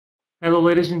Hello,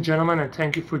 ladies and gentlemen, and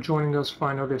thank you for joining us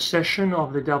for another session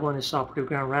of the WNS Operative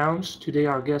Grand Rounds. Today,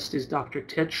 our guest is Dr.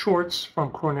 Ted Schwartz from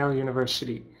Cornell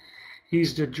University.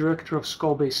 He's the director of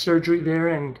skull-base surgery there,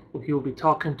 and he will be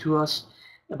talking to us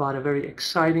about a very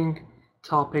exciting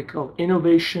topic of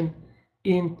innovation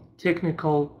in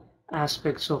technical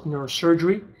aspects of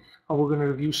neurosurgery. We're going to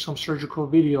review some surgical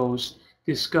videos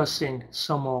discussing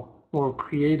some more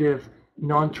creative,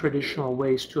 non-traditional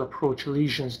ways to approach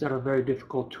lesions that are very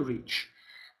difficult to reach.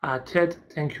 Ted,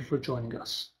 thank you for joining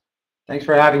us. Thanks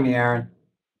for having me, Aaron.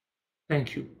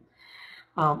 Thank you.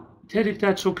 Ted, if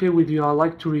that's okay with you, I'd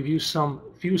like to review some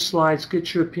few slides,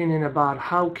 get your opinion about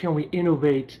how can we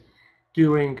innovate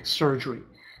during surgery.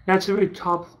 That's a very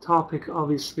top topic,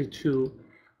 obviously, to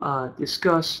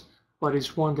discuss, but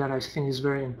it's one that I think is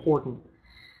very important.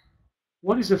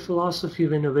 What is the philosophy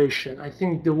of innovation? I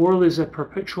think the world is a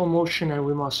perpetual motion and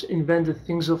we must invent the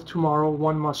things of tomorrow.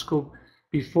 One must go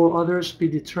before others, be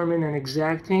determined and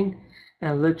exacting,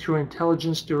 and let your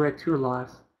intelligence direct your life.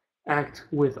 Act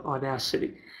with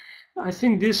audacity. I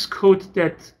think this quote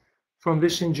that from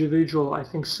this individual, I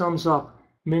think sums up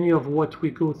many of what we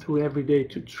go through every day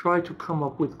to try to come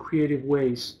up with creative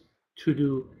ways to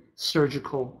do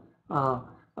surgical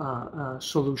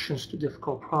solutions to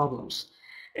difficult problems.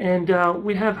 And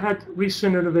we have had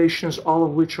recent innovations, all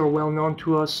of which are well known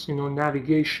to us,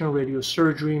 navigation,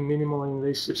 radiosurgery, minimally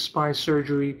invasive spine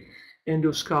surgery,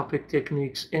 endoscopic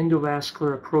techniques,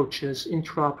 endovascular approaches,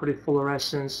 intraoperative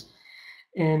fluorescence,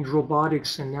 and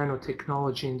robotics and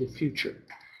nanotechnology in the future.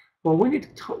 Well, when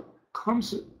it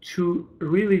comes to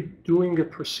really doing a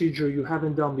procedure you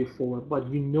haven't done before, but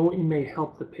you know it may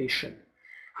help the patient,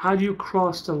 how do you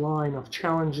cross the line of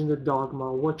challenging the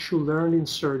dogma, what you learned in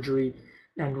surgery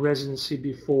and residency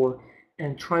before,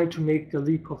 and trying to make the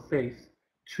leap of faith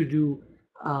to do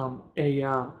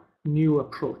a new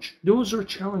approach? Those are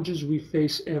challenges we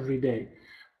face every day.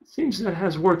 Things that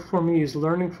has worked for me is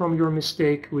learning from your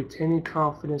mistake, retaining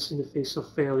confidence in the face of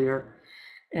failure,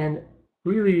 and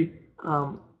really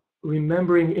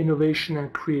remembering innovation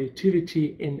and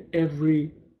creativity in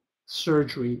every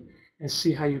surgery, and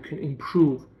see how you can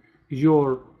improve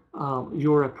your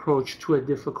approach to a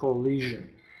difficult lesion.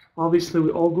 Obviously,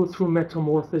 we all go through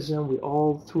metamorphism. We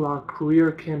all, through our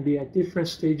career, can be at different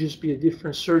stages, be a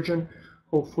different surgeon,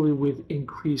 hopefully with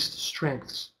increased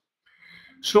strengths.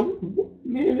 So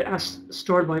maybe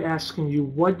start by asking you,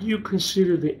 what do you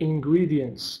consider the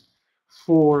ingredients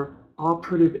for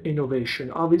operative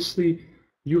innovation? Obviously,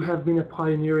 you have been a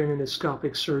pioneer in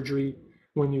endoscopic surgery.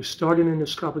 When you started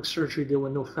endoscopic surgery, there were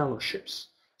no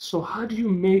fellowships. So how do you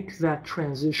make that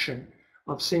transition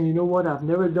of saying, you know what, I've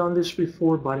never done this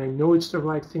before, but I know it's the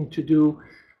right thing to do.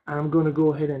 I'm going to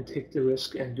go ahead and take the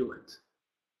risk and do it?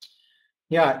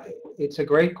 Yeah, it's a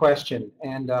great question.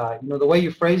 And the way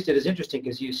you phrased it is interesting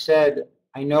because you said,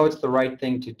 I know it's the right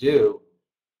thing to do.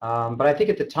 But I think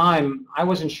at the time, I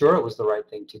wasn't sure it was the right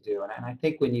thing to do. And I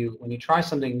think when you try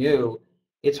something new,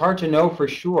 it's hard to know for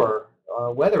sure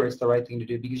whether it's the right thing to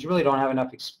do because you really don't have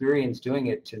enough experience doing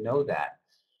it to know that.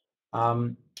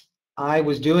 I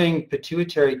was doing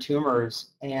pituitary tumors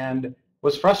and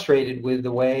was frustrated with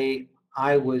the way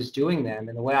I was doing them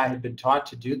and the way I had been taught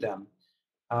to do them.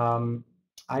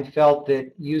 I felt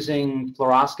that using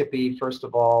fluoroscopy, first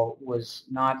of all, was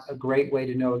not a great way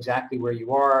to know exactly where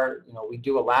you are. We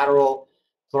do a lateral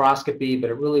fluoroscopy,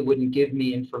 but it really wouldn't give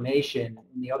me information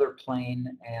in the other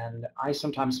plane, and I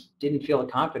sometimes didn't feel the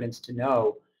confidence to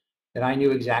know that I knew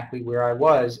exactly where I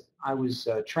was. I was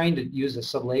trained to use a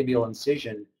sublabial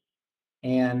incision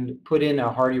and put in a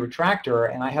Hardy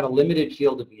retractor, and I had a limited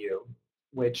field of view,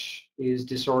 which is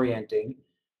disorienting.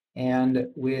 And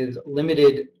with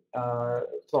limited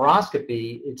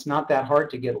fluoroscopy, it's not that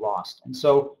hard to get lost. And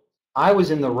so I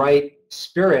was in the right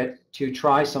spirit to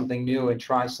try something new and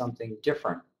try something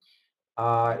different.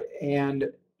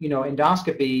 Endoscopy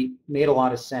made a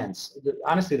lot of sense.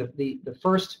 Honestly, the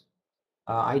first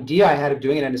idea I had of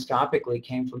doing it endoscopically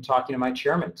came from talking to my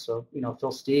chairman. So,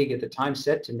 Phil Steig at the time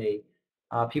said to me,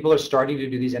 people are starting to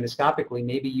do these endoscopically.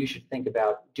 Maybe you should think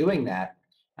about doing that.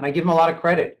 And I give him a lot of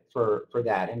credit for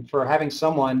that and for having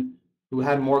someone who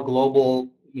had more global,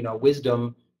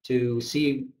 wisdom to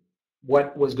see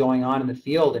what was going on in the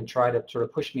field and try to sort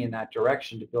of push me in that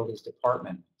direction to build his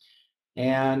department.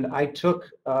 And I took,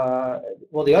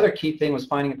 the other key thing was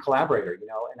finding a collaborator, and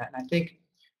I think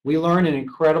we learn an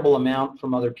incredible amount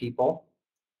from other people,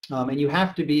 and you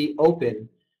have to be open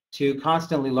to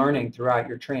constantly learning throughout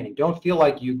your training. Don't feel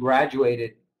like you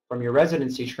graduated from your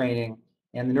residency training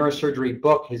and the neurosurgery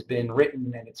book has been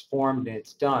written and it's formed and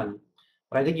it's done.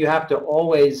 But I think you have to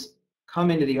always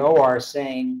come into the OR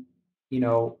saying,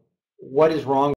 what is wrong